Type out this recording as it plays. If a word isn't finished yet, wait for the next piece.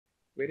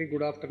Very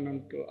good afternoon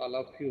to all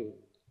of you.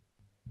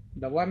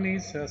 The one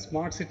is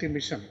Smart City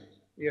Mission.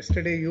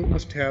 Yesterday you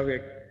must have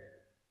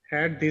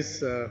had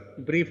this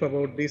brief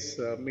about this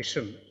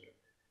mission,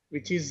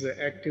 which is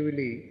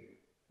actively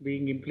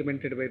being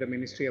implemented by the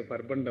Ministry of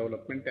Urban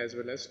Development as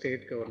well as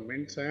state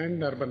governments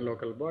and urban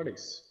local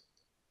bodies.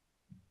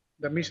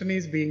 The mission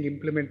is being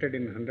implemented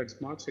in 100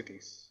 smart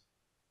cities.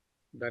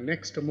 The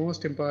next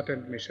most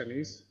important mission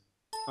is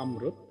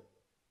AMRUT,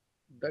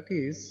 that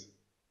is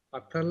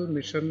Atal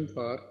Mission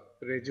for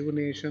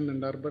Rejuvenation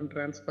and Urban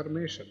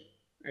Transformation.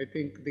 I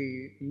think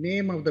the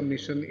name of the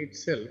mission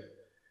itself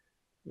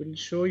will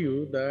show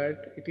you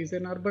that it is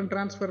an urban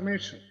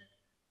transformation.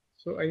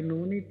 So I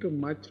no need to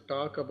much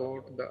talk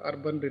about the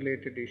urban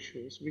related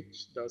issues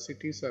which the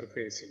cities are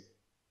facing.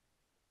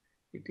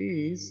 It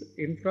is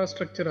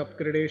infrastructure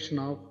upgradation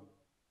of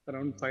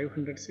around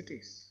 500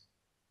 cities.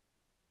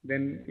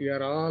 Then you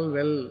are all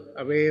well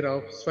aware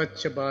of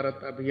Swachh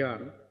Bharat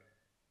Abhiyan,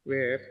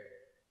 where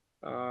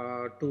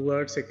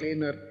towards a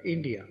cleaner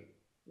India,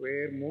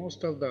 where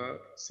most of the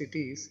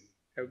cities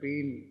have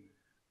been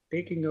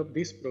taking up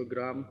this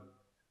program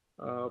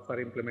for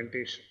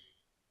implementation.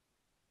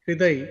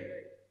 Hriday,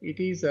 it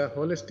is a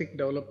holistic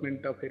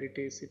development of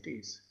heritage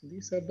cities.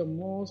 These are the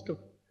most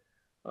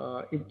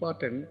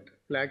important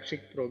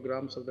flagship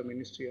programs of the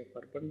Ministry of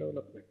Urban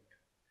Development.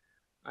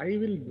 I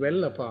will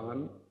dwell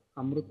upon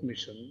AMRUT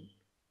mission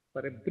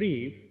for a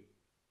brief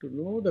to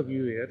know the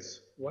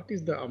viewers what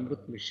is the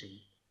AMRUT mission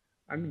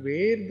and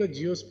where the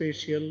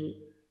geospatial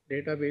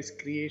database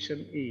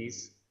creation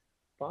is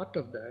part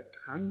of that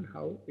and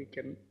how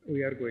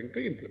we are going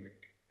to implement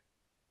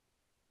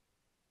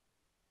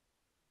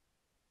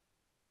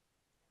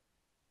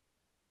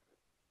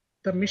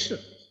it.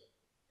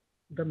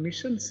 The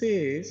mission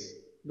says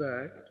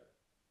that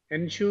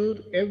ensure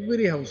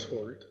every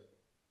household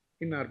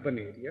in urban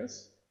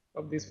areas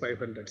of these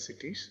 500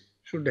 cities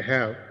should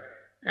have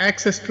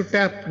access to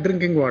tap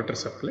drinking water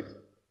supply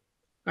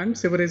and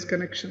sewerage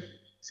connection.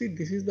 See,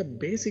 this is the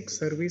basic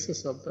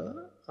services of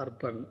the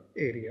urban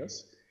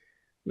areas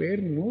where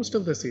most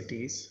of the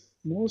cities,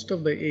 most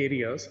of the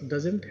areas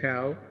doesn't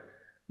have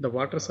the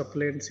water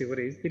supply and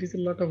sewerage. There is a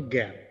lot of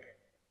gap.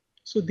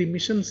 So the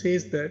mission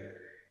says that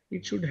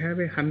it should have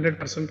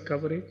 100%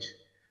 coverage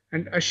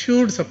and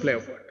assured supply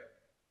of water.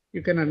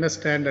 You can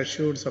understand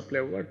assured supply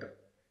of water.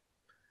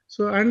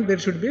 So, and there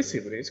should be a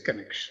sewerage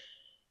connection.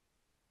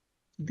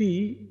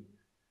 The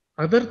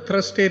other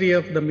thrust area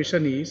of the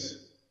mission is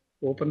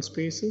open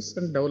spaces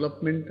and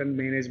development and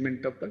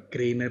management of the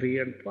greenery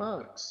and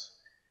parks.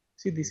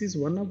 See, this is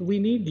one of, we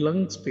need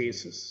lung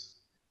spaces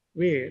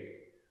where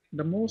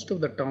the most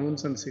of the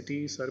towns and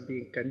cities are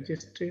being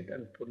congested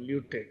and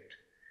polluted.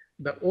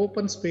 The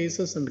open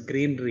spaces and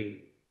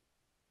greenery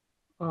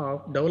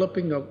of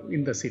developing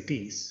in the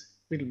cities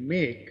will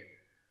make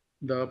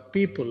the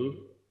people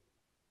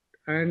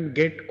and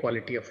get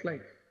quality of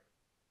life.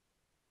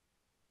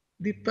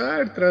 The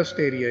third thrust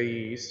area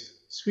is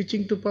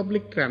switching to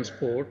public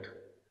transport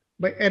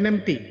by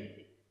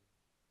NMT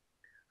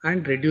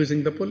and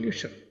reducing the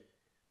pollution.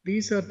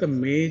 These are the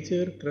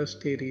major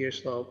thrust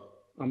areas of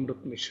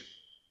AMRUT mission.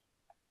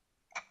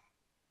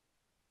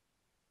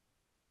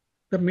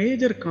 The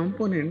major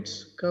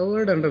components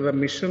covered under the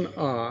mission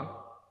are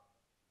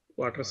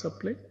water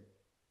supply,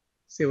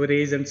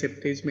 sewerage and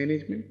septage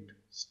management,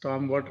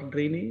 stormwater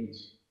drainage,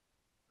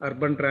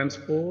 urban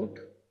transport,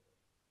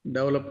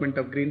 development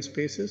of green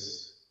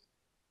spaces,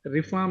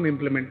 reform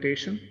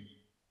implementation,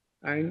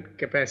 and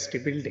capacity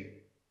building.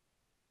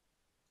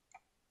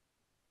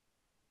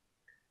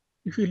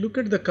 If you look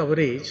at the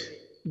coverage,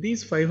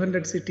 these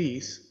 500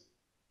 cities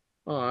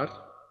are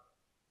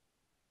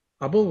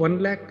above 1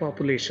 lakh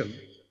population.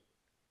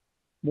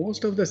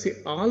 Most of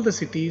all the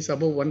cities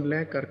above 1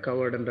 lakh are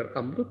covered under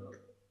AMRUT,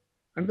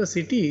 and the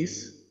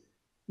cities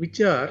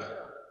which are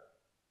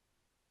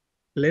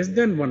less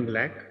than 1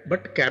 lakh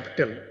but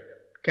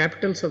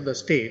capitals of the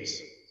states,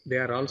 they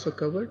are also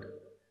covered,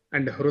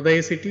 and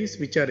Hriday cities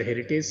which are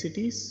heritage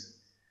cities,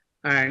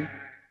 and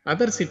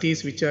other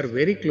cities which are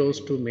very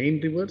close to main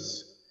rivers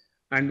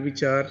and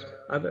which are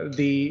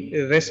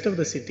the rest of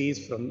the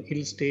cities from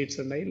hill states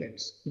and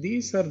islands.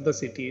 These are the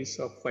cities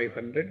of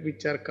 500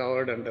 which are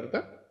covered under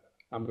the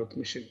AMRUT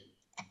mission.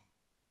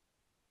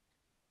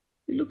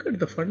 We look at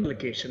the fund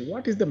allocation.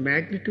 What is the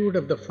magnitude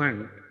of the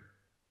fund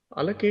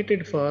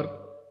allocated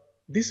for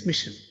this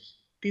mission?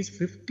 It is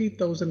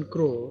 50,000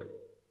 crore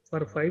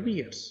for 5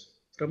 years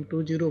from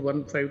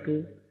 2015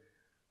 to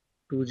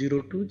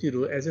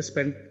 2020 as a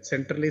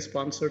centrally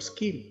sponsored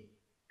scheme.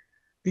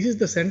 This is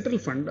the central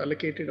fund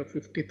allocated of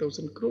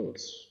 50,000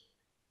 crores.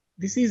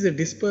 This is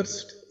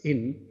dispersed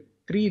in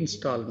 3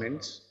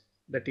 installments,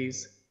 that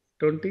is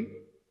 20,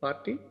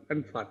 40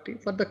 and 40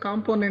 for the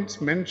components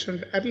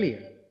mentioned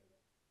earlier.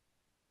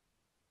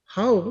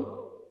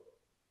 How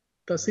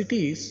the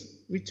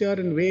cities which are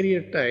in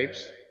various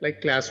types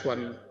like class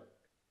 1,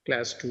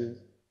 class 2,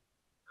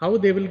 how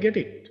they will get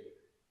it?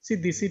 See,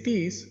 the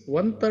cities,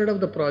 1/3 of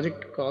the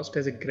project cost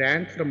as a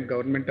grant from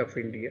Government of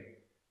India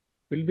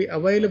will be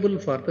available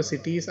for the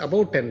cities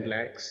above 10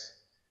 lakhs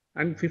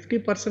and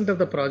 50% of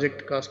the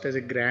project cost as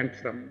a grant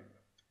from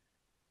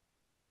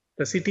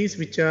the cities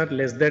which are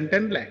less than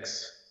 10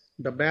 lakhs.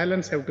 The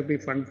balance have to be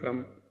funded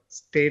from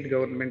state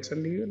governments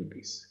and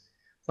ULBs.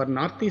 For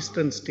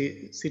northeastern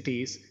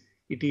cities,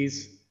 it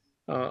is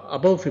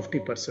above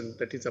 50%,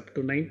 that is up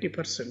to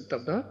 90%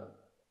 of the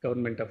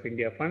Government of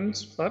India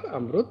funds for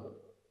AMRUT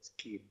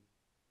scheme.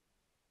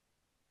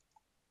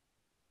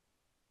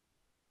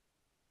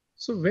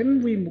 So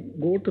when we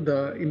go to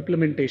the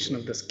implementation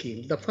of the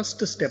scheme, the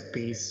first step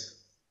is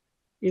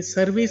a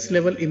service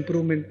level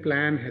improvement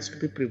plan has to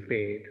be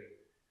prepared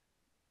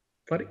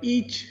for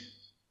each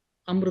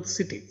AMRUT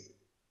city,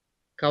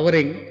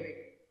 covering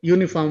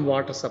uniform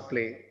water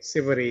supply,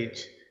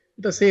 sewerage,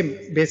 the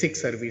same basic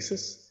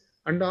services,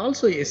 and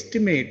also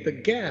estimate the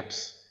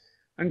gaps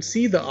and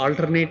see the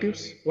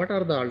alternatives, what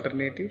are the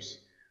alternatives,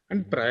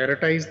 and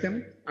prioritize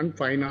them and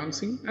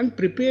financing and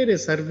prepare a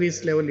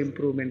service level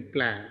improvement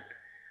plan.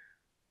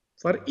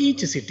 For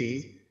each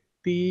city,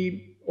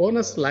 the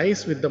onus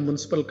lies with the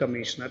municipal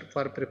commissioner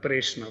for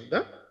preparation of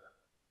the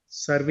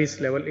service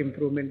level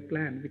improvement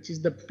plan, which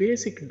is the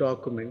basic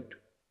document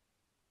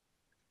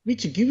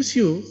which gives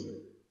you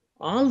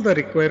all the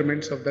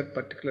requirements of that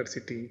particular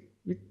city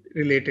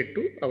related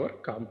to our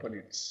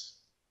components.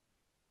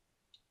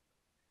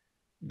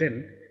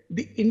 Then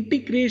the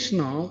integration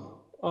of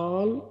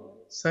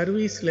all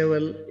service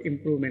level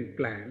improvement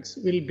plans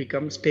will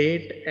become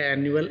state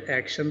annual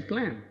action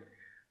plan.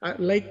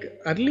 Like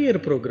earlier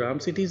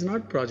programs, it is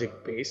not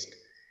project based.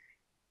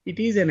 It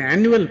is an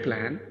annual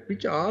plan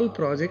which all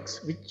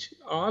projects, which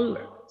all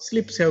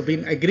slips have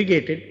been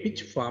aggregated,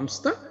 which forms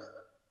the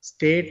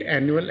state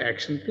annual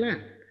action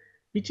plan,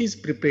 which is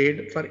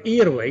prepared for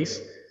year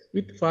wise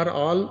for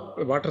all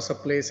water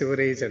supply,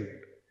 sewerage, and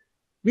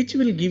which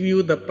will give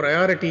you the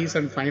priorities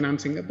and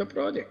financing of the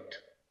project.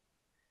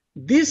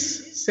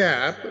 This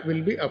SAP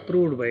will be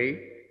approved by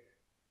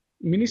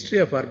Ministry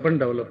of Urban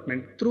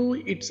Development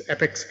through its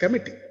Apex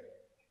committee.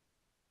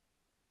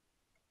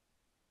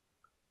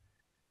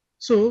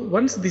 So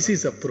once this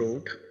is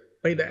approved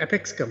by the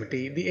Apex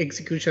committee, the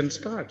execution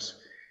starts.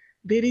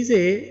 There is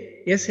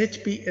a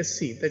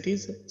SHPSC, that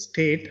is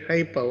State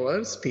High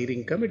Power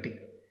Steering Committee,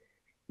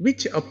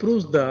 which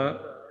approves the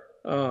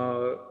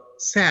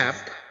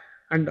SAP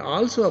and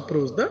also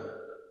approves the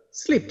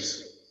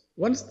slips.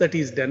 Once that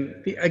is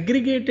done, the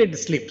aggregated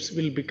slips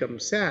will become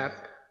SAP,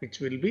 which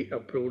will be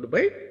approved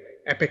by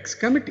Apex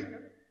committee.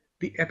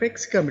 The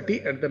Apex committee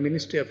at the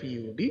Ministry of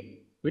EUD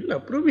will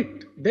approve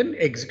it. Then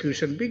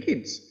execution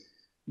begins.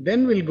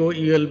 Then will go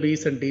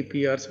ULBs and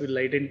DPRs will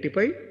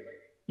identify.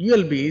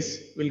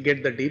 ULBs will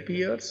get the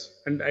DPRs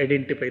and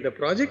identify the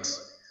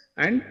projects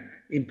and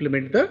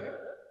implement the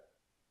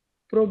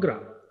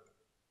program.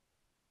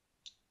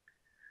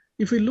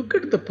 If we look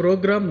at the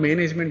program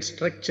management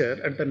structure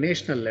at the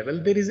national level,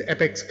 there is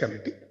Apex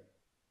committee,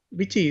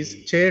 which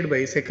is chaired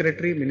by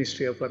Secretary,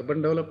 Ministry of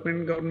Urban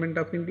Development, Government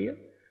of India.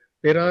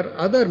 There are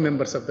other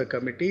members of the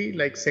committee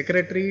like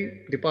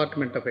Secretary,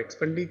 Department of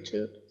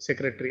Expenditure,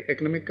 Secretary,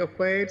 Economic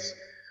Affairs,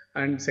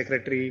 and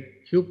Secretary,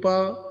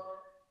 HUPA,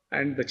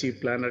 and the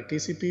Chief Planner,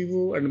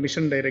 TCPO, and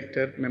Mission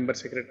Director, Member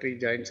Secretary,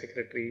 Joint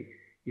Secretary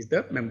is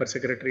the Member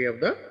Secretary of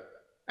the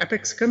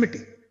Apex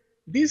committee.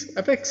 This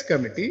Apex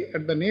committee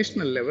at the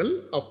national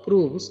level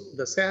approves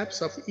the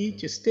SAPs of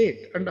each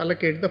state and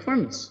allocate the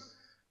funds,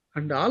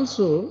 and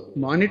also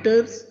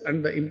monitors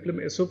and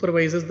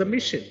supervises the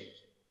mission.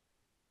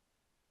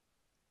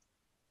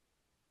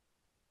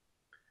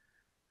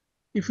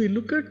 If we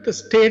look at the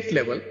state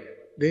level,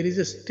 there is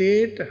a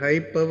State High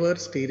Power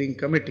Steering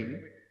Committee,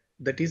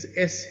 that is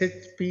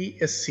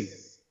SHPSC,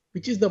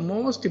 which is the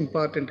most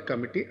important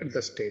committee at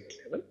the state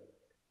level,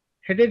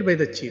 headed by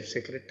the Chief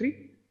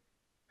Secretary,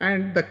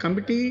 and the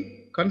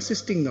committee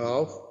consisting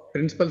of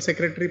Principal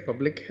Secretary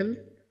Public Health,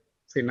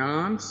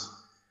 Finance,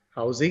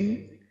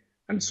 Housing,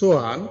 and so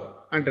on,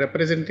 and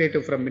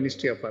representative from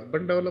Ministry of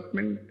Urban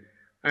Development,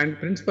 and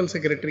Principal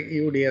Secretary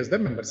EUD as the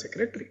Member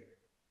Secretary.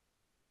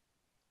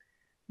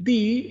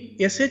 The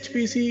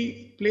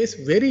SHPC plays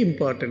very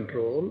important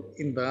role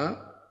in the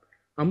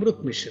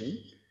AMRUT mission.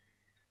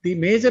 The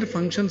major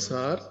functions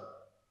are,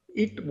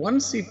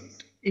 once it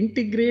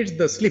integrates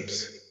the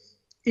slips,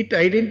 it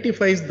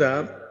identifies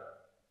the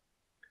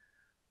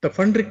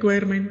fund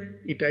requirement,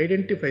 it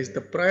identifies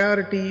the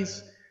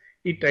priorities,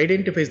 it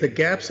identifies the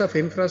gaps of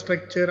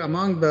infrastructure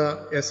among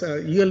the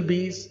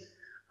ULBs,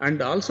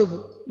 and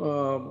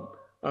also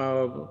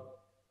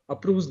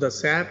approves the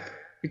SAP,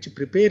 which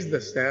prepares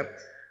the SAP,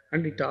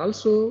 and it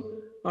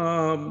also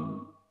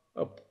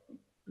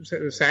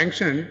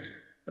sanctioned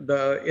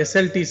the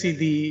SLTC,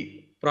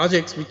 the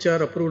projects which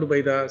are approved by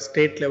the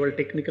state level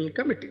technical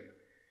committee.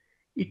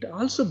 It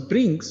also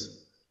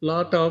brings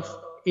lot of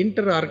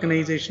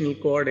inter-organizational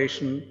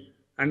coordination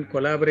and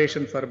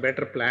collaboration for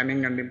better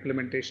planning and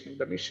implementation of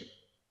the mission.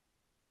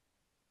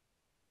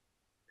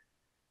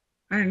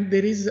 And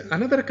there is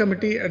another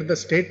committee at the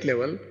state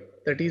level,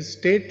 that is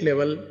State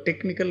Level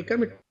Technical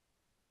Committee.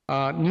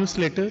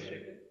 Newsletter,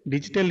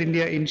 Digital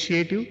India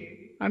Initiative,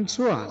 and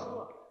so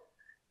on.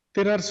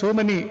 There are so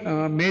many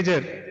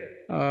major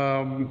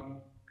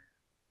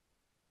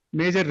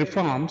major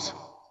reforms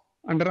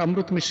under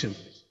AMRUT mission.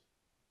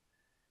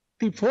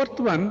 The fourth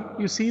one,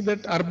 you see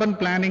that urban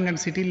planning and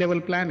city level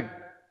planning.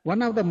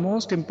 One of the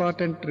most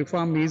important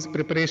reform is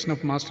preparation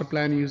of master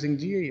plan using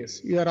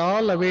GIS. You are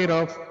all aware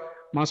of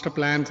master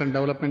plans and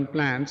development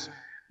plans,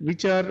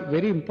 which are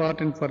very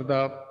important for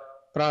the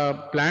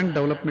planned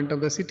development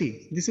of the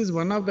city. This is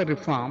one of the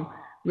reform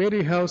where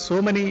you have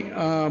so many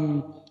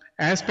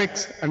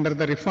aspects under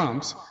the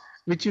reforms,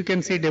 which you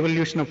can see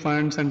devolution of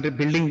funds and the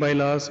building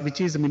bylaws, which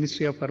is the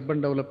Ministry of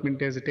Urban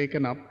Development has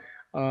taken up,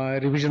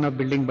 revision of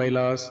building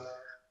bylaws,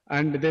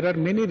 and there are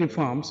many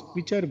reforms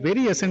which are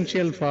very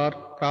essential for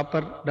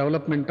proper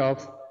development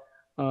of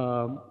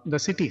the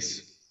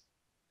cities.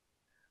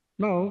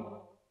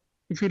 Now,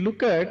 if you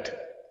look at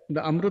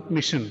the AMRUT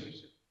mission,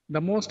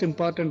 the most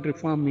important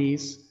reform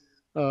is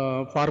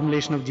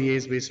formulation of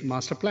GIS based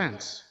master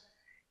plans.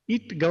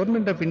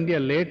 Government of India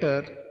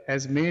later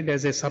has made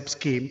as a sub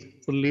scheme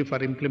fully for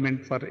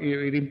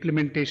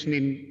implementation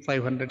in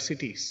 500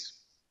 cities.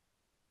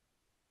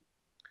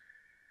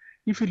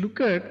 If you look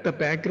at the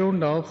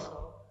background of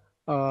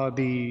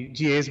the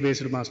GIS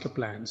based master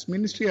plans,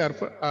 Ministry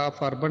of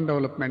Urban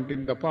Development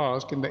in the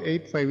past, in the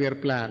 8th 5-year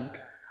plan,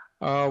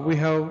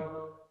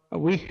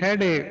 we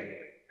had a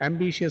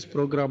ambitious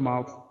program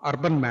of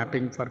urban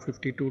mapping for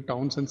 52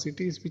 towns and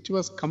cities, which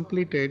was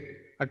completed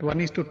at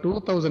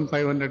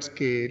 1:2500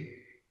 scale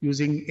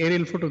using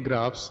aerial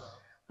photographs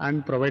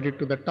and provided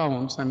to the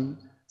towns and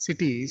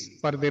cities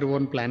for their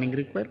own planning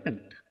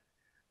requirement.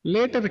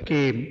 Later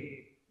came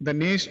the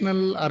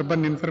National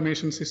Urban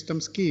Information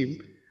System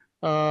scheme,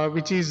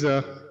 which is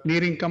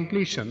nearing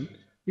completion,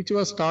 which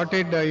was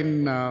started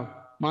in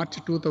March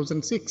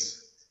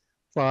 2006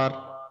 for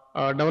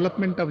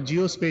development of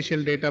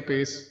geospatial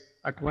database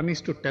at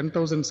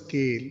 1:10,000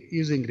 scale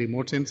using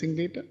remote sensing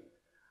data,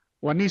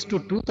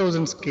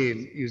 1:2000 scale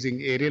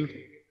using aerial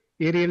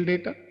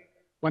data,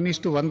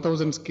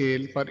 1:1000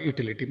 scale for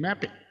utility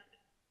mapping.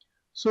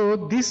 So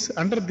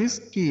under this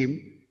scheme,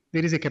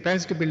 there is a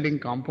capacity building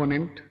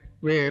component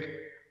where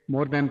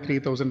more than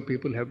 3,000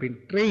 people have been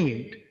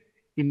trained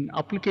in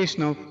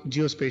application of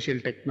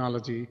geospatial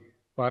technology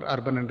for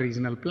urban and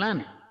regional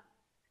planning.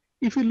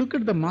 If you look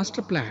at the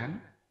master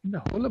plan, in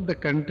the whole of the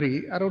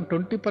country, around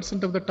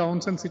 20% of the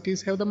towns and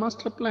cities have the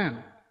master plan.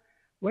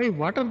 Why?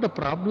 What are the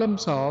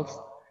problems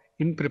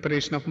in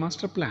preparation of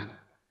master plan?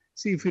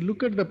 See, if you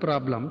look at the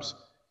problems,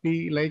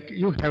 you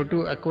have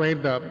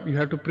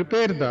to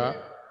prepare the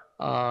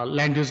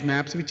land use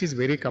maps, which is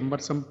very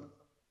cumbersome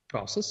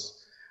process.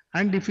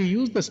 And if you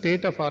use the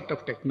state of art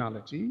of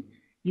technology,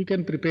 you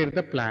can prepare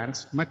the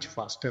plans much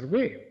faster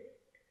way.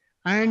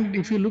 And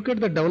if you look at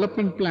the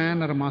development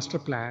plan or a master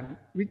plan,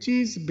 which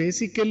is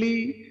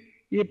basically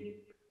a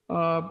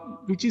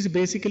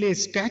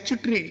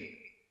statutory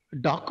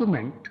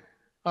document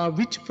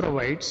which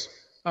guides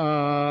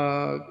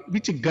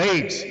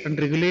and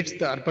regulates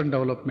the urban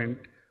development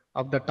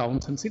of the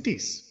towns and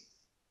cities.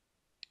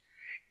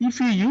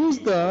 If you use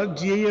the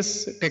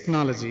GIS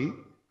technology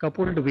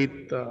coupled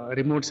with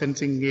remote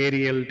sensing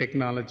aerial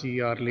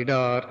technology or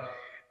LIDAR,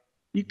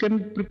 you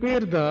can prepare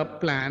the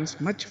plans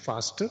much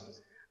faster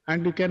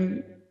and you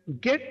can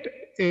get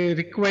a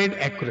required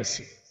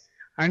accuracy.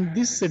 And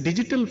this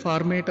digital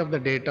format of the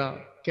data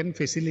can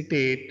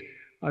facilitate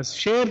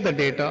share the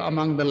data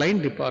among the line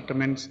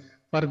departments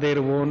for their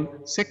own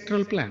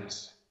sectoral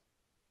plans.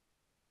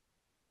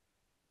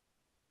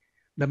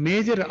 The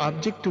major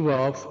objective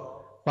of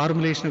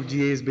formulation of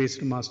GIS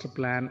based master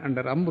plan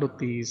under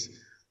AMRUT is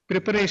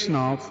preparation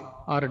of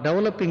or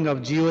developing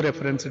of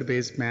geo-referenced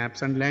based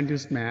maps and land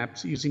use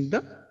maps using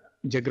the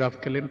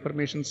geographical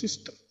information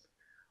system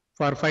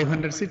for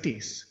 500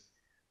 cities.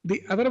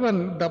 The other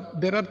one,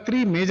 there are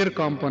three major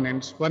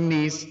components. One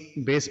is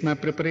base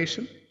map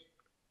preparation.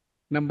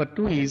 Number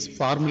 2 is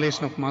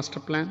formulation of master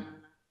plan.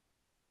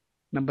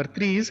 Number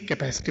 3 is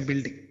capacity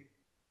building.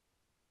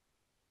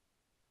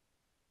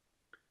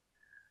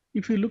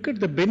 If you look at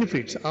the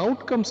benefits,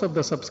 outcomes of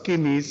the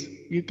sub-scheme is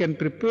you can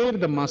prepare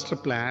the master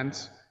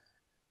plans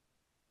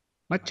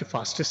much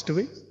fastest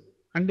way,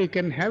 and you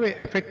can have an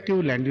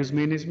effective land use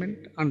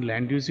management and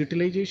land use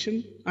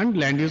utilization and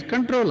land use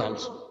control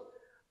also.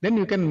 Then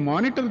you can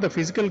monitor the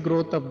physical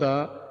growth of the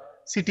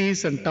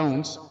cities and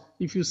towns.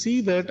 If you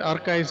see that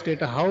archives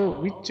data,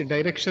 which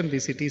direction the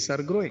cities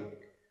are growing,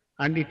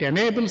 and it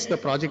enables the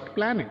project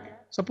planning.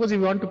 Suppose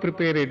you want to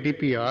prepare a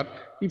DPR,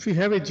 if you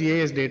have a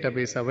GIS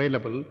database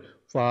available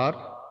for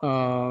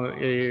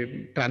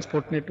a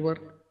transport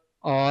network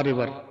or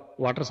your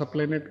water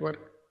supply network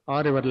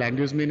or your land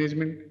use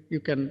management,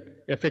 you can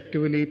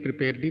effectively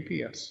prepare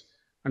DPRs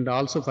and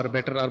also for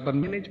better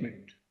urban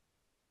management.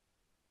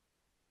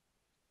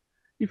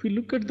 If we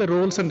look at the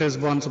roles and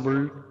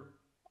responsibilities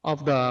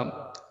of the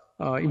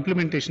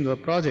implementation of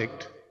the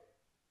project,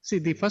 see,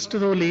 the first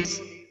role is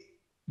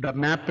the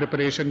map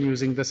preparation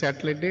using the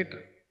satellite data.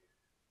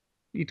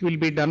 It will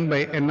be done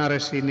by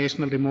NRSC,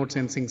 National Remote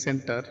Sensing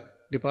Center,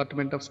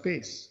 Department of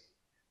Space.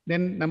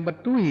 Then number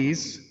 2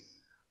 is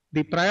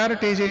the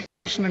prioritization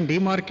and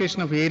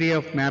demarcation of area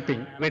of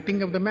mapping,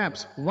 vetting of the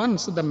maps.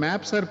 Once the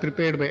maps are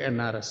prepared by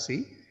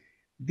NRSC,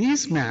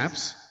 these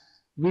maps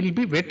will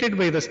be vetted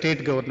by the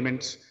state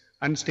governments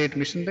and state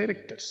mission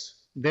directors.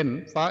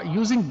 Then, for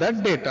using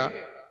that data,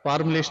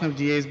 formulation of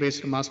GIS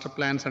based master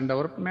plans and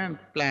development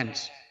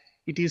plans,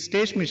 it is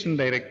state mission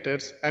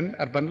directors and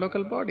urban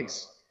local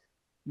bodies.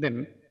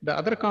 Then the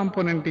other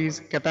component is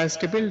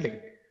capacity building.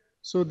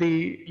 So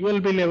the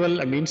ULB level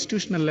and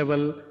institutional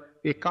level,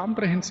 a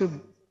comprehensive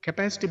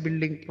capacity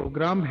building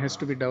program has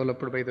to be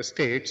developed by the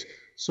states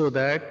so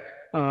that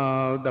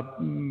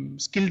the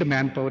skilled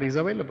manpower is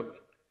available.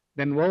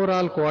 Then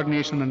overall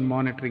coordination and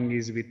monitoring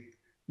is with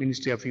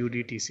Ministry of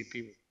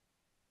UDTCP.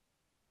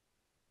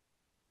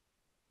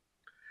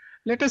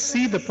 Let us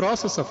see the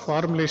process of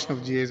formulation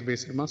of GIS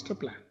based master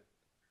plan.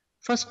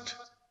 First,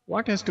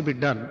 what has to be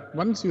done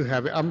once you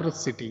have AMRUT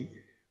city?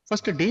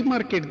 First,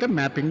 demarcate the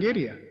mapping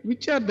area.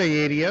 Which are the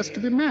areas to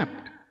be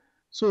mapped?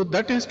 So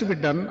that has to be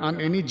done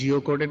on any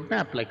geocoded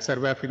map like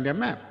Survey of India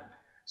map.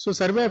 So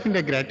Survey of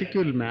India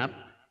graticule map,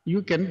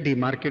 you can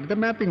demarcate the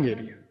mapping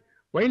area.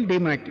 While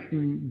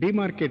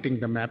demarcating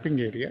the mapping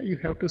area, you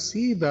have to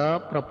see the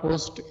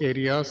proposed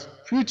areas,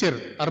 future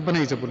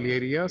urbanizable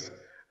areas,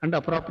 and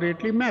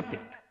appropriately map it.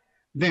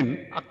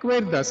 Then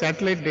acquire the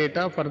satellite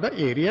data for the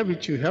area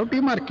which you have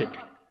demarcated.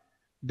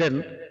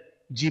 Then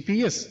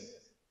GPS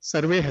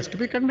survey has to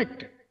be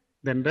conducted.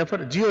 Then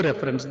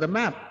georeference the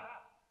map.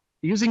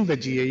 Using the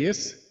GIS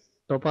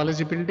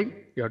topology building,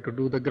 you have to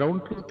do the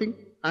ground truthing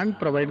and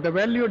provide the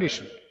value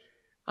addition.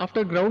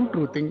 After ground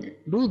truthing,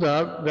 do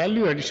the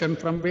value addition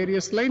from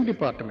various line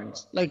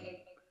departments like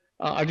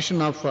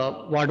addition of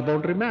ward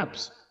boundary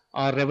maps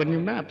or revenue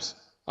maps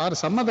or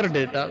some other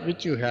data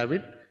which you have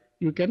it,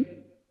 you can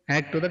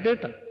add to the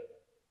data.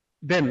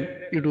 Then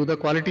you do the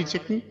quality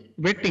checking,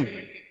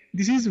 vetting.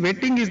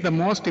 Vetting is the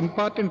most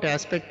important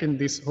aspect in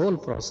this whole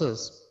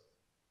process.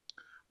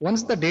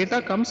 Once the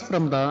data comes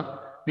from the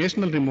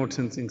National Remote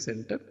Sensing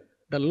Center,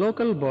 the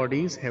local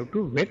bodies have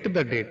to vet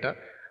the data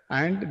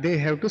and they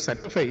have to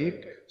certify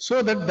it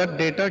so that that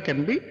data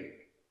can be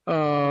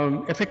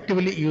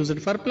effectively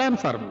used for plan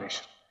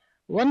formulation.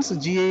 Once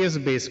GIS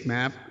base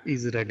map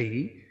is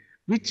ready,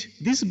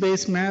 this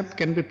base map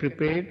can be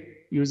prepared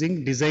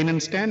using design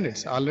and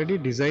standards. Already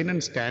design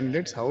and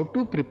standards how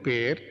to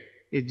prepare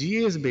a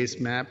GIS based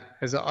map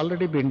has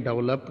already been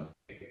developed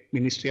by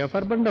Ministry of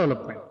Urban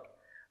Development.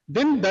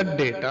 Then that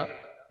data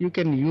you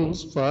can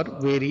use for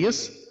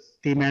various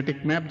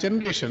thematic map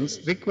generations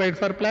required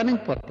for planning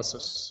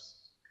purposes.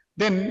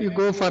 Then you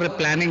go for a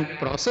planning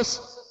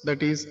process,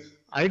 that is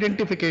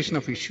identification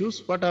of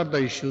issues. What are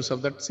the issues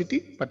of that city,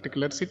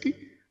 particular city,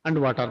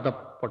 and what are the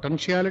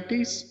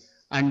potentialities,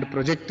 and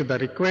project the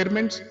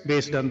requirements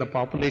based on the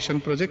population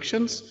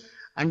projections,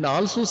 and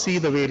also see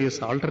the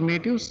various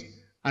alternatives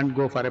and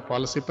go for a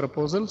policy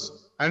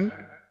proposals, and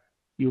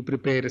you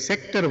prepare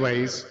sector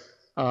wise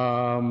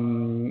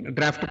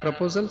draft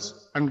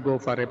proposals and go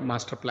for a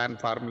master plan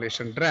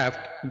formulation draft,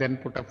 then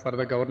put up for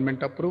the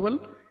government approval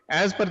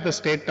as per the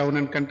State Town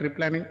and Country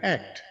Planning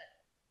Act.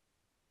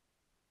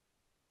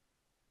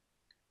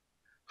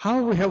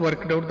 How we have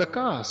worked out the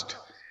cost?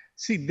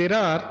 See, there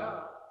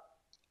are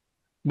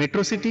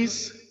metro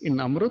cities in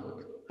AMRUT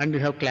and you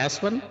have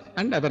class 1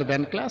 and other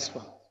than class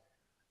 1.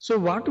 So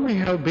what we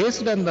have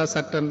based on the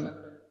certain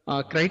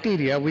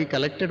criteria we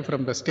collected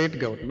from the state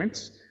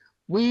governments,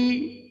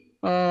 we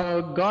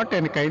got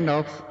a kind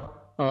of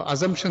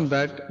assumption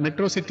that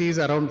metro cities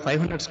around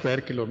 500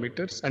 square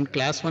kilometers and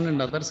class 1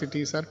 and other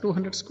cities are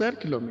 200 square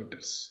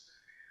kilometers.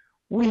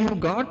 We have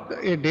got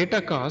a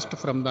data cost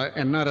from the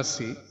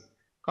NRSC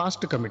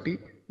cost committee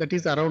that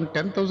is around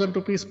 10,000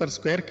 rupees per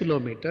square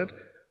kilometer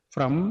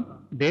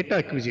from data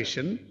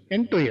acquisition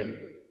end to end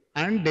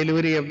and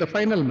delivery of the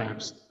final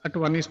maps at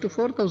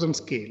 1:4,000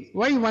 scale.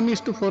 Why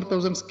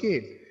 1:4,000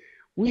 scale?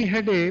 We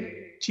had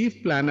a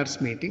chief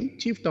planners meeting,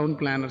 chief town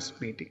planners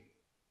meeting,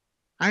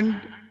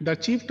 and the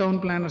chief town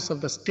planners of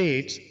the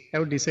states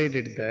have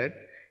decided that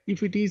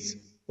if it is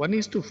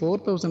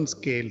 1:4,000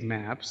 scale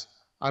maps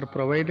are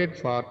provided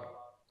for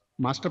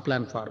master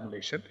plan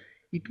formulation,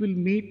 it will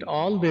meet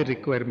all their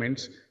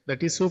requirements,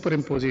 that is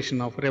superimposition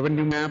of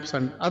revenue maps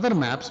and other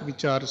maps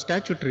which are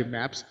statutory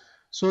maps,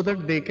 so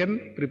that they can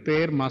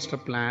prepare master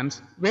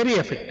plans very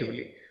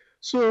effectively.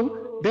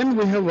 So then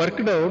we have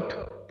worked out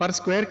per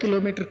square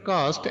kilometer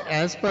cost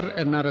as per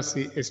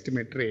NRSC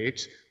estimate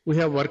rates, we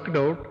have worked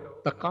out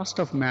the cost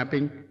of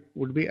mapping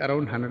would be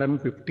around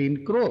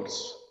 115 crores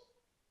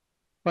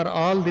for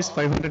all these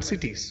 500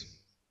 cities.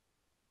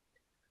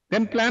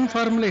 Then plan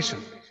formulation.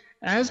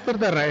 As per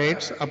the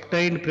rates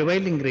obtained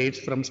prevailing rates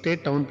from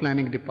state town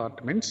planning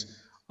departments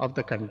of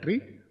the country,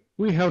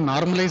 we have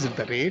normalized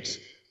the rates,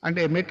 and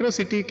a metro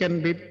city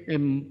can be, a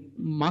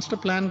master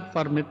plan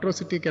for metro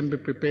city can be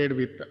prepared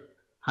with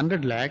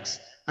 100 lakhs,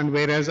 and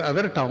whereas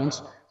other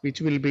towns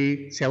which will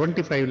be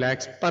 75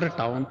 lakhs per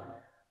town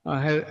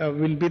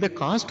will be the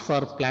cost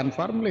for plan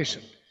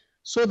formulation.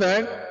 So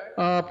that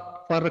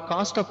for the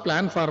cost of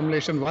plan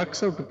formulation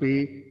works out to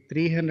be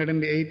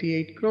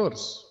 388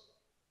 crores.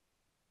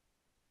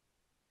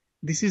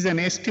 This is an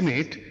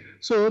estimate.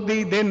 So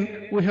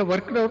then we have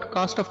worked out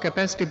cost of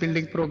capacity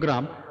building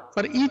program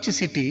for each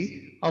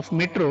city of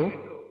metro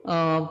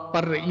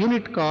per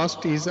unit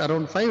cost is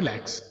around 5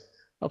 lakhs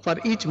for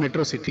each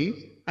metro city,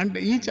 and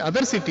each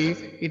other city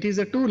it is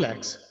a 2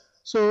 lakhs.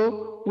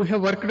 So we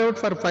have worked out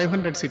for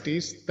 500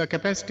 cities the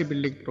capacity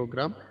building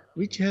program,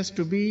 which has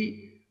to be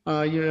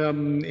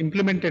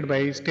implemented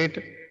by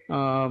state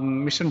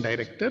mission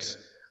directors,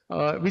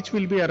 which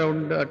will be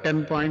around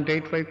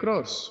 10.85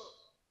 crores.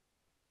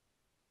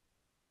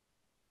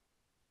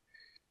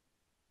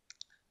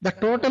 The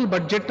total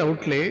budget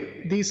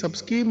outlay, the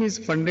sub-scheme is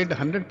funded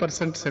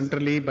 100%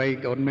 centrally by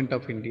Government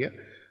of India,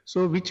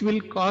 so which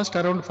will cost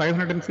around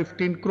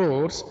 515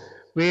 crores,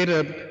 where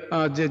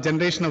the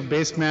generation of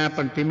base map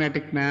and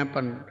thematic map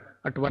and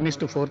at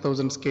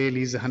 1:4,000 scale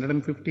is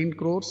 115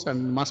 crores,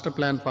 and master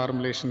plan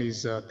formulation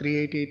is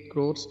 388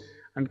 crores,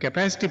 and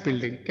capacity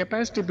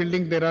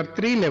building there are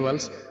 3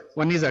 levels.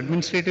 One is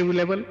administrative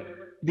level.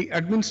 The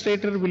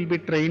administrator will be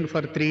trained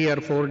for 3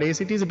 or 4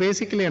 days. It is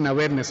basically an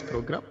awareness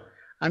program.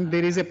 And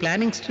there is a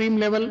planning stream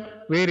level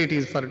where it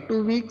is for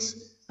 2 weeks,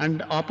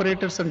 and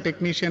operators and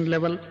technician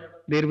level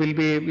it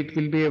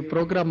will be a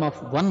program of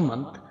 1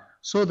 month,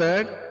 so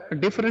that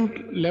different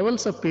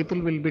levels of people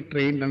will be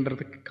trained under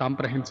the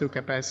comprehensive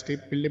capacity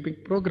building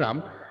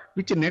program,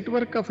 which a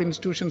network of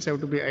institutions have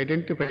to be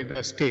identified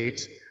the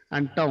states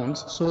and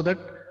towns, so that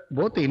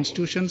both the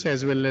institutions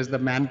as well as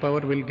the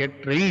manpower will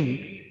get trained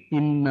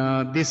in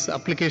this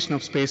application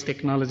of space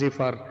technology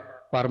for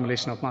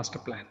formulation of master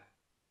plan.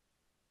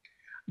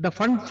 The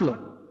fund flow,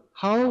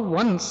 how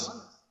once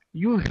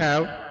you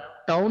have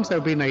towns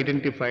have been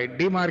identified,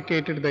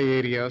 demarcated the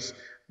areas,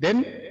 then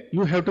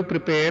you have to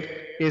prepare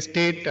a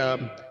state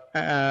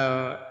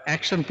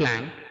action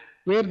plan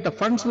where the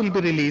funds will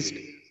be released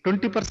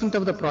 20%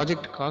 of the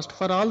project cost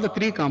for all the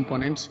 3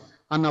 components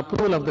on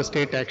approval of the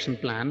state action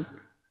plan.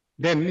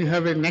 Then you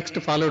have a next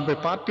followed by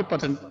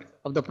 40%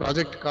 of the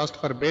project cost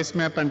for base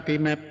map and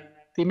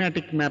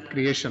thematic map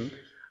creation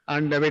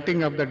and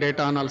awaiting of the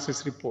data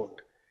analysis report.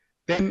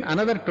 Then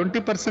another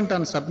 20%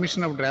 on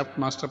submission of draft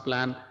master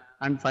plan,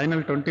 and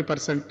final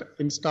 20%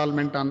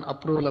 installment on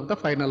approval of the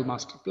final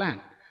master plan.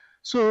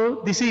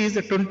 So this is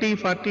a 20,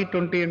 40,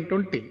 20 and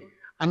 20.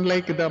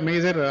 Unlike the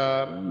major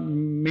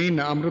main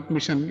AMRUT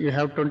mission, you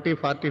have 20,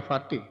 40,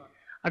 40.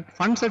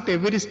 Funds at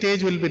every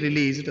stage will be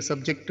released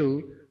subject to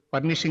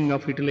furnishing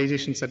of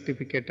utilization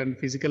certificate and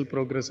physical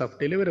progress of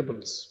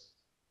deliverables.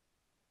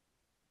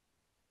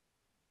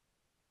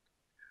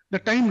 The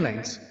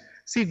timelines.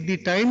 See, the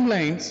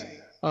timelines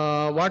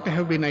what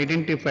have been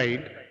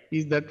identified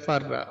is that for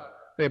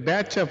a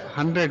batch of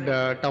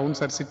 100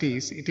 towns or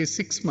cities, it is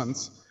 6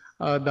 months.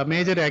 The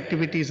major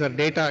activities are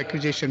data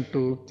acquisition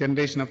to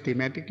generation of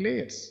thematic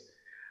layers.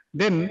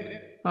 Then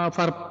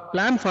for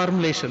plan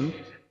formulation,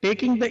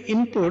 taking the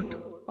input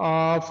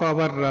of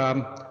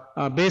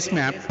our base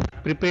map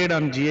prepared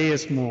on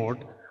GIS mode,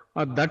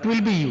 that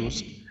will be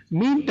used.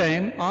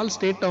 Meantime, all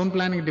state town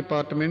planning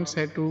departments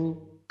have to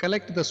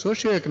collect the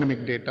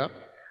socio-economic data,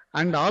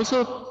 and also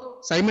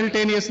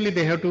simultaneously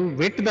they have to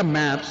vet the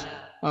maps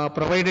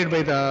provided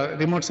by the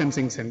remote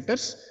sensing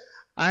centers,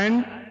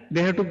 and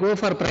they have to go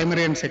for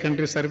primary and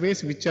secondary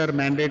surveys which are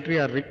mandatory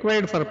or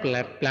required for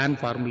plan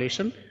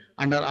formulation,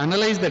 and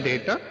analyze the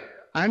data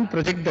and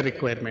project the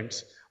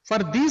requirements. For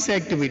these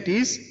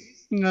activities,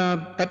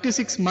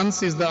 36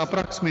 months is the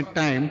approximate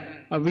time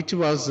which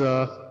was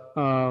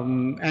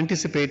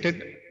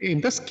anticipated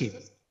in the scheme.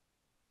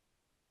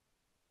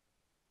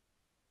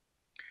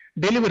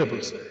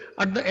 Deliverables.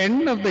 At the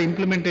end of the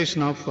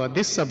implementation of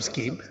this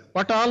sub-scheme,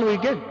 what all we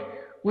get?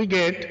 We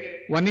get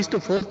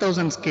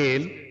 1:4,000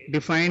 scale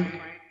defined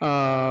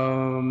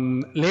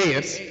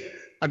layers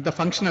at the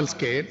functional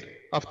scale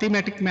of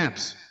thematic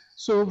maps.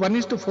 So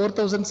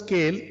 1:4,000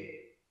 scale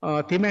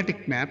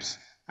thematic maps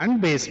and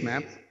base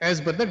map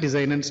as per the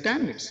design and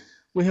standards.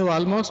 We have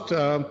almost,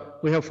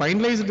 we have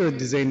finalized the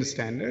design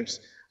standards,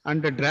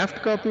 and the draft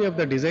copy of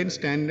the design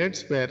standards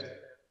were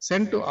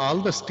sent to all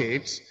the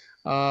states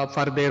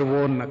for their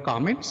own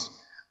comments.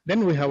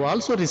 Then we have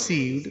also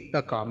received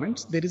the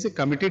comments. There is a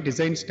committee,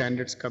 design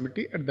standards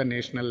committee at the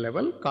national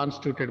level,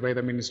 constituted by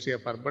the Ministry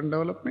of Urban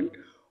Development,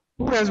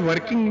 who is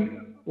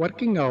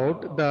working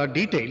out the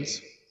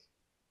details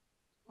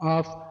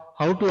of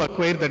how to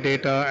acquire the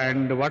data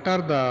and what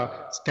are the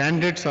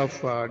standards of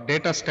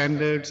data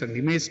standards and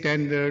image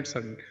standards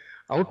and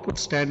output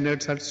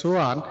standards and so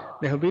on.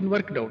 They have been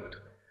worked out.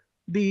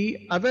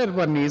 The other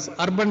one is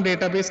urban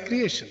database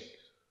creation.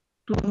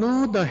 To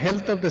know the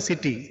health of the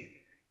city,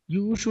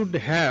 you should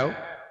have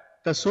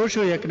the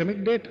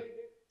socio-economic data.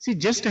 See,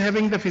 just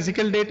having the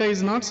physical data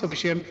is not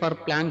sufficient for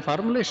plan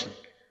formulation.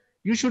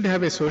 You should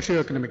have a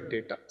socio-economic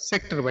data,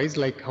 sector-wise,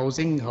 like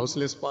housing,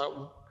 houseless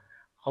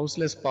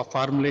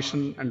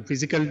formulation and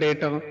physical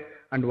data,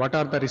 and what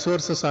are the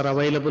resources are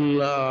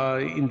available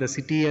in the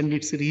city and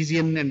its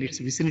region and its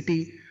vicinity,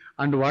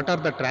 and what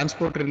are the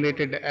transport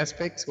related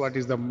aspects, what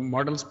is the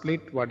modal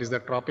split, what is the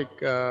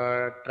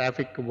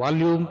traffic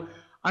volume,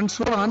 and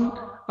so on.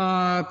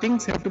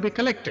 Things have to be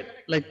collected,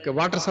 like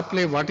water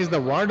supply, what is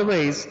the ward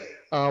wise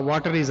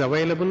water is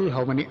available,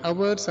 how many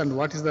hours, and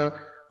what is the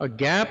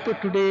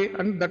gap today,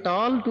 and that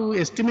all to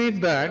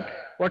estimate that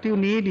what you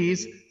need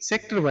is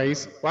sector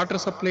wise water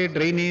supply,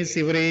 drainage,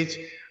 sewerage,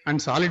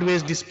 and solid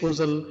waste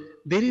disposal.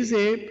 There is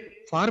a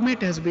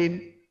format has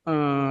been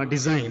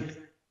designed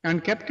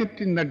and kept it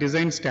in the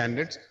design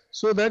standards,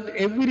 so that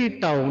every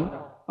town,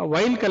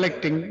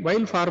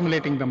 while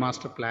formulating the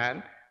master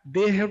plan,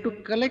 they have to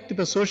collect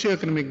the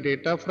socio-economic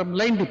data from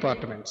line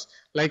departments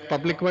like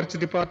public works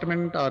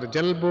department or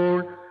Jal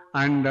board,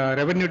 and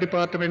revenue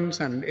departments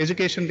and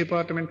education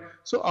department.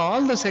 So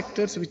all the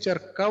sectors which are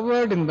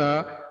covered in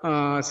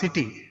the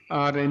city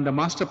or in the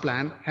master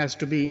plan has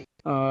to be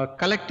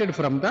collected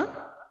from the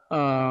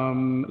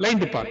line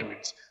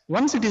departments.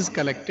 Once it is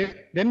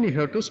collected, then you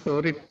have to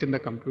store it in the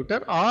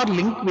computer or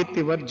link with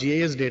your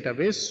GIS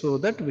database, so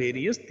that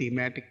various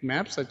thematic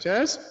maps such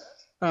as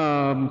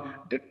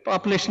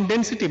population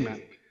density map.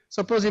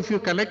 Suppose if you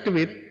collect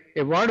with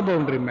a ward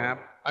boundary map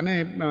and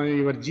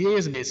your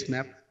GIS base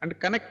map and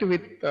connect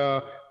with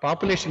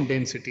population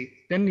density,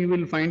 then you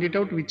will find it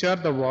out which are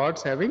the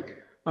wards having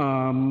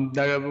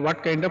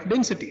what kind of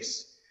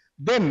densities.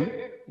 Then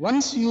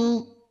once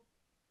you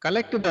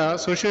collect the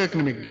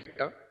socio-economic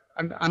data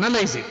and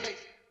analyze it,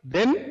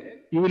 then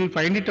you will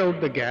find it out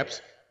the gaps.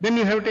 Then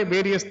you have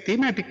various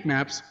thematic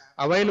maps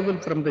available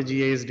from the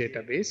GIS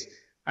database,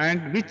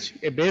 and which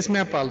a base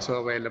map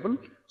also available,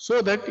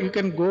 so that you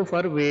can go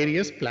for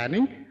various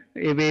planning,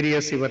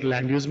 various your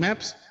land use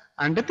maps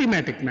and the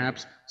thematic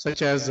maps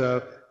such as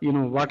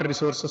water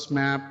resources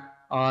map,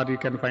 or you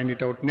can find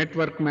it out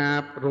network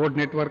map, road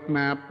network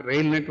map,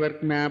 rail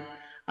network map,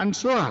 and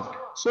so on,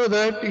 so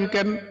that you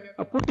can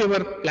put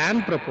your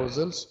plan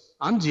proposals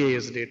on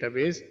GIS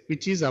database,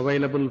 which is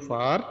available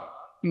for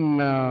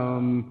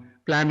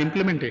plan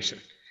implementation.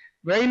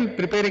 While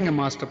preparing a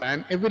master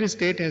plan, every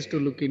state has to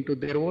look into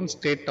their own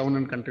state town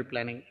and country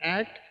planning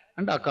act,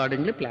 and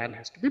accordingly plan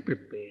has to be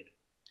prepared.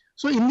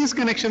 So in this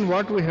connection,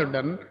 what we have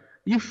done,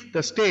 if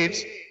the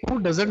states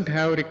who doesn't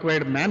have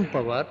required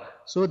manpower,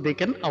 so they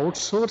can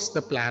outsource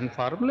the plan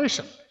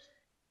formulation.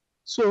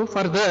 So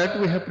for that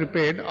we have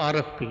prepared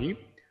RFP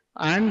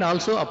and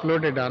also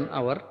uploaded on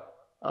our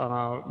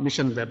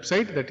mission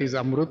website, that is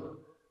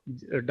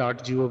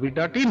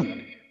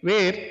amrut.gov.in,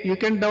 where you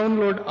can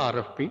download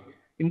RFP.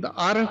 In the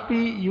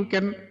RFP, you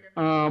can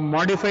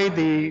modify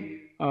the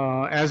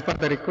as per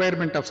the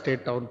requirement of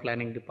state town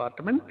planning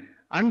department,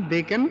 and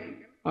they can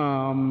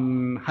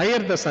hire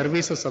the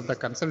services of the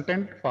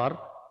consultant for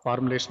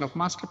formulation of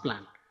master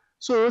plan.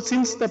 So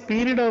since the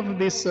period of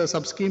this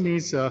sub-scheme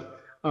is 3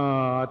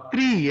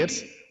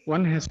 years,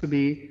 one has to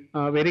be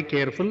very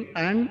careful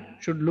and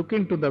should look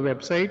into the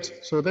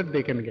websites so that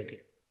they can get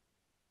it.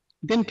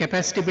 Then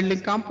capacity building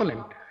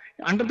component.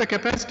 Under the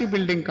capacity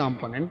building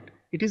component,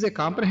 it is a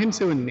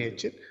comprehensive in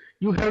nature.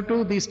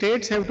 The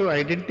states have to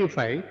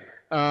identify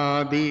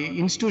the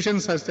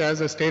institutions such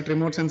as state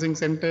remote sensing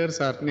centers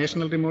or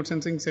national remote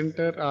sensing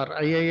center or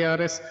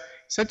IIRS,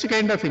 such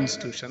kind of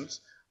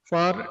institutions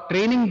for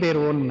training their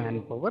own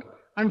manpower,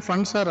 and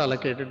funds are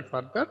allocated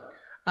for that.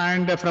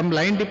 And from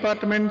line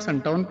departments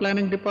and town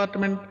planning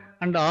department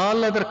and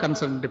all other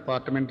concerned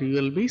department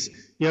ULBs,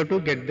 you have to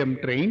get them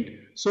trained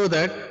so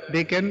that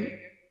they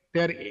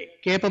are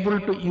capable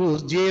to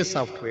use GIS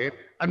software,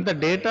 and the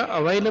data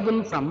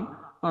available from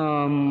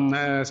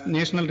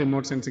National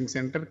Remote Sensing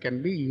Center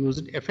can be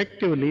used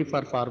effectively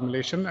for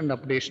formulation and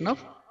updation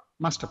of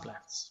master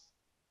plans.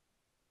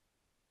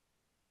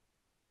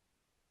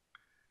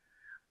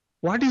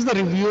 What is the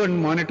review and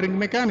monitoring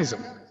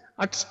mechanism?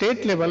 At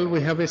state level,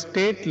 we have a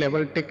state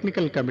level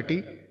technical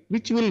committee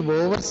which will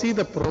oversee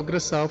the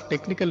progress of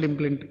technical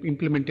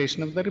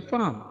implementation of the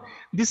reform.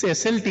 This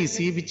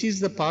SLTC, which is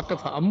the part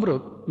of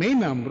AMRUT,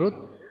 main AMRUT,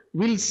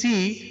 will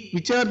see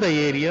which are the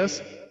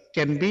areas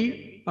can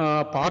be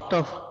part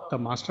of the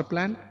master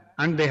plan,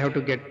 and they have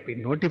to be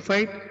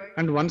notified,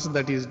 and once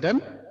that is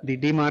done, the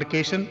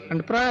demarcation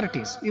and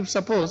priorities. If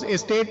suppose a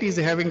state is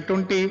having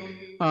 20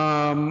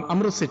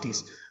 AMRUT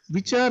cities,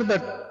 which are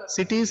the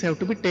cities have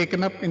to be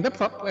taken up in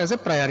as a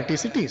priority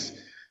cities.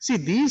 See,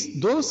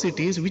 those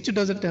cities which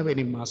doesn't have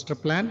any master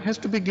plan has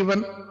to be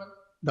given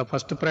the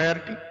first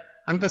priority,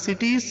 and the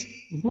cities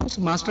whose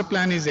master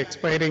plan is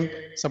expiring,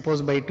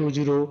 suppose by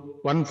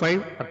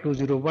 2015 or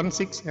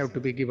 2016, have to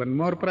be given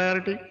more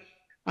priority,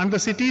 and the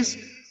cities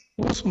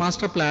whose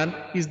master plan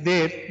is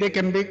there, they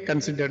can be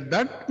considered.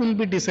 That will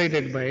be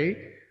decided by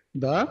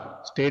the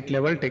state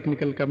level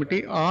technical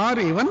committee or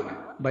even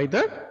by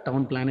the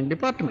town planning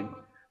department.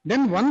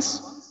 Then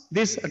once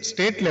this at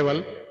state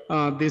level,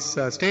 this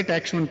state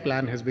action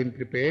plan has been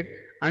prepared,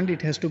 and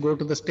it has to go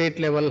to the state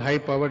level high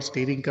powered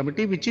steering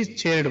committee, which is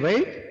chaired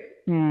by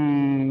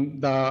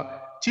the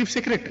chief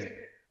secretary.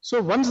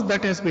 So once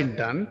that has been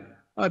done,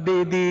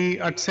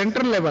 at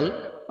central level,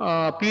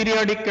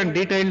 periodic and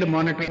detailed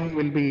monitoring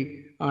will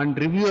be, and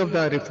review of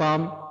the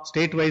reform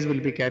state-wise will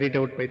be carried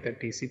out by the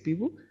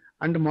TCPO,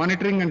 and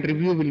monitoring and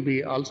review will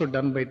be also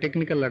done by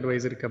technical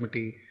advisory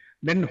committee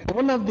Then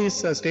whole of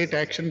this state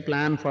action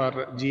plan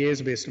for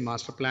GIS based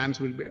master plans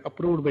will be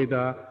approved by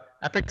the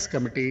Apex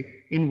committee.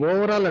 In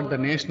overall at the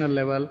national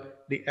level,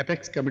 the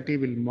Apex committee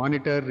will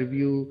monitor,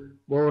 review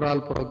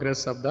overall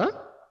progress of the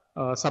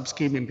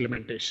sub-scheme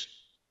implementation.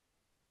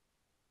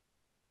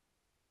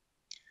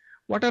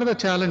 What are the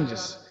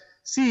challenges?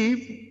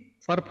 See,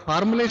 for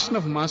formulation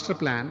of master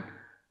plan,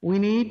 we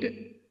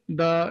need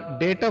the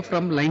data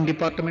from line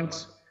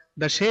departments,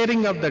 the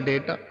sharing of the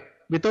data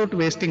without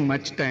wasting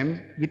much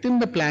time within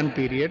the plan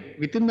period,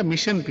 within the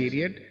mission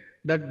period,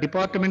 that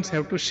departments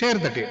have to share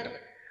the data.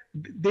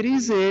 There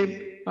is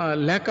a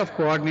lack of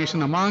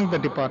coordination among the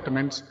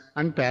departments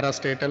and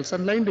parastatals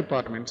and line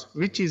departments,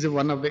 which is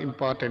one of the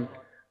important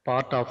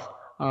part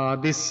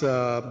of this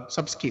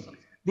sub-scheme.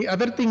 The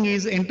other thing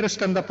is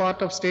interest on the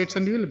part of states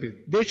and ULB.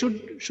 They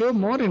should show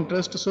more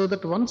interest so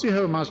that once you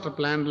have a master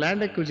plan,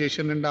 land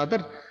acquisition and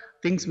other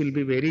things will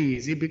be very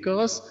easy,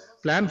 because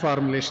plan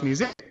formulation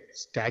is a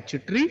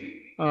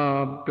statutory,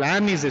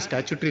 plan is a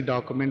statutory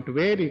document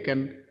where you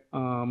can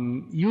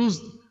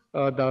use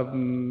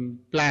the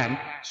plan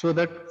so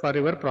that for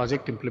your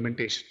project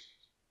implementation.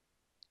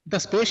 The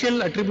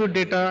spatial attribute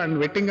data and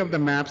vetting of the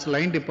maps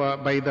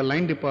by the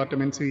line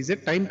departments is a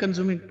time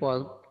consuming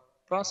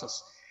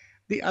process.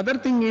 The other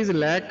thing is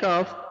lack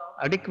of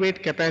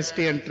adequate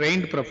capacity and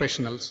trained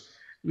professionals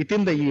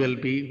within the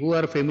ULB who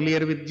are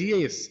familiar with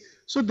GIS.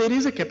 So there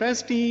is a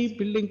capacity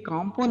building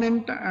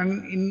component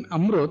and in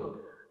AMRUT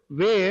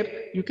where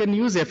you can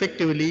use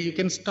effectively, you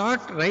can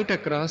start right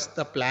across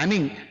the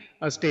planning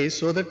stage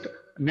so that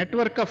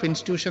network of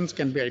institutions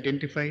can be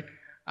identified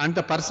and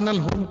the personnel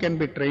whom can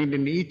be trained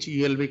in each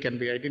ULB can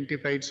be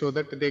identified so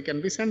that they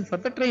can be sent for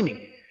the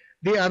training.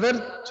 The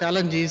other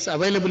challenge is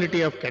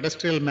availability of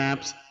cadastral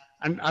maps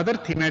and other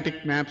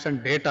thematic maps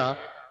and data,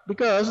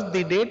 because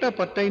the data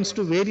pertains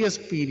to various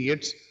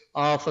periods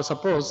of,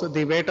 suppose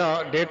the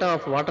data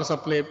of water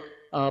supply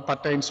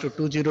pertains to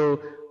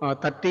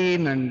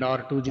 2013 and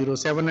or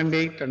 2007 and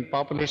 8 and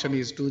population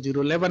is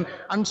 2011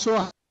 and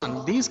so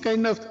on. These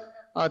kind of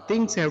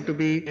things have to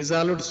be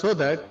resolved so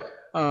that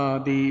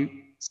the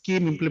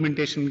scheme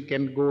implementation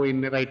can go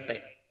in the right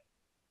time.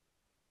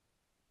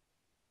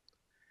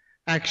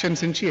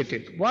 Actions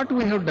initiated. What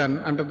we have done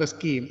under the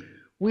scheme,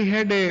 we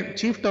had a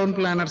chief town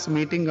planners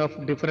meeting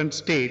of different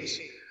states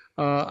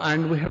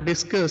and we have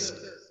discussed,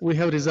 we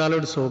have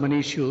resolved so many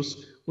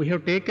issues. We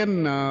have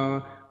taken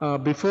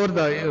before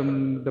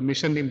the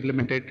mission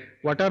implemented,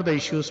 what are the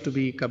issues to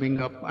be coming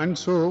up, and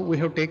so we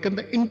have taken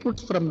the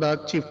inputs from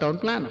the chief town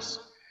planners.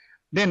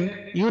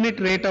 Then unit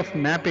rate of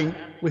mapping,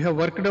 we have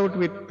worked out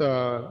with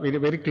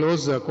very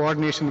close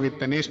coordination with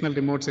the National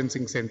Remote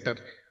Sensing Center.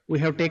 We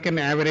have taken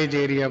average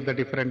area of the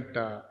different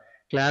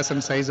class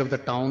and size of the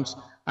towns,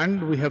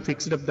 and we have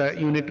fixed up the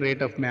unit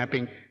rate of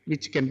mapping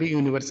which can be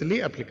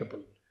universally applicable.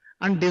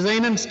 And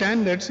design and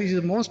standards is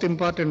the most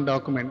important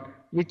document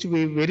which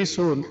we very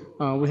soon,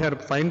 we are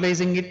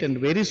finalizing it and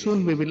very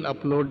soon we will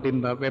upload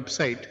in the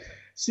website.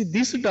 See,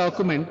 this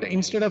document,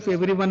 instead of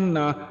everyone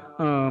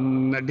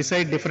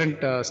decide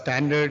different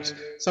standards,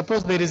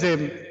 suppose there is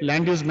a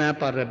land use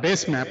map or a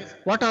base map,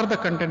 what are the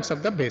contents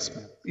of the base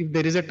map? If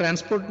there is a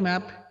transport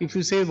map, if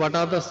you say what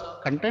are the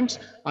contents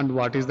and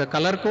what is the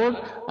color code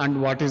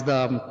and what is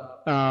the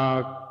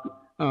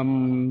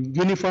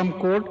uniform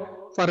code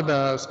for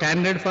the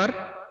standard for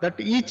that,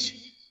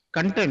 each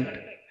content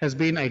has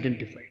been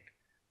identified.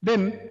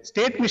 Then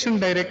state mission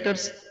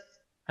directors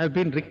have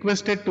been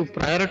requested to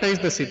prioritize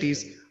the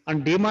cities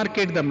and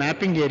demarcate the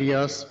mapping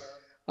areas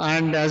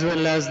and as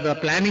well as the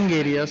planning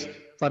areas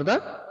for the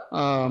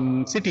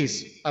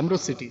cities, AMRUT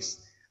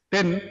cities.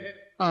 Then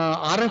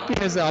RFP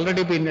has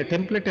already been, a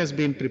template has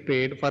been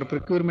prepared for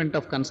procurement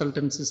of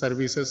consultancy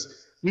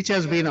services which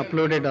has been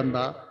uploaded on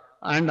the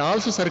and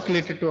also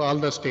circulated to all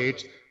the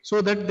states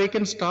so that they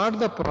can start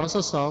the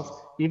process of,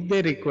 if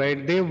they require,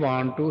 they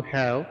want to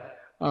have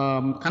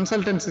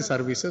consultancy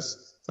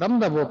services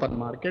from the open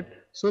market,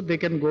 so they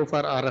can go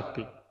for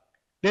RFP.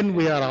 Then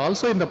we are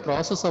also in the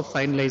process of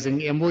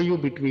finalizing MOU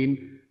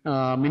between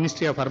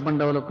Ministry of Urban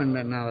Development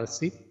and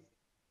NRC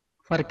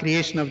for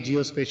creation of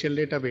geospatial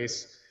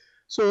database.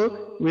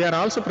 So we are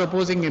also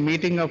proposing a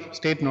meeting of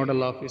state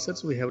nodal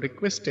officers. We have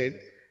requested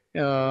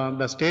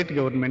the state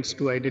governments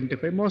to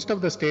identify, most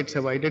of the states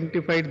have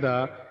identified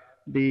the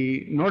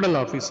nodal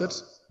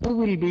officers who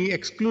will be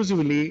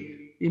exclusively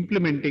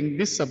implementing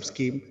this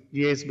sub-scheme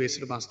GIS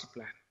based master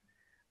plan.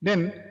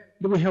 Then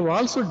we have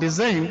also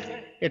designed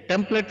a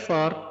template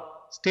for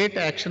state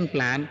action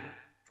plan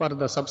for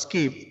the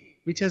sub-scheme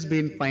which has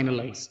been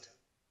finalized.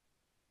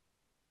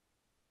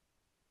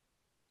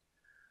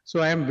 So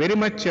I am very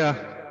much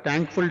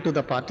thankful to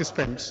the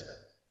participants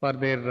for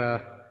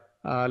their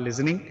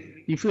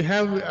listening. If you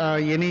have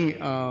any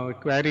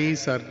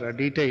queries or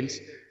details,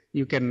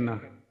 you can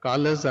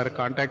call us or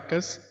contact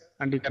us,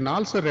 and you can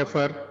also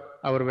refer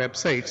our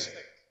websites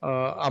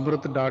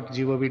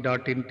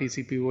amrut.gov.in,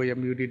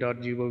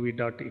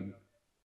 tcpomud.gov.in.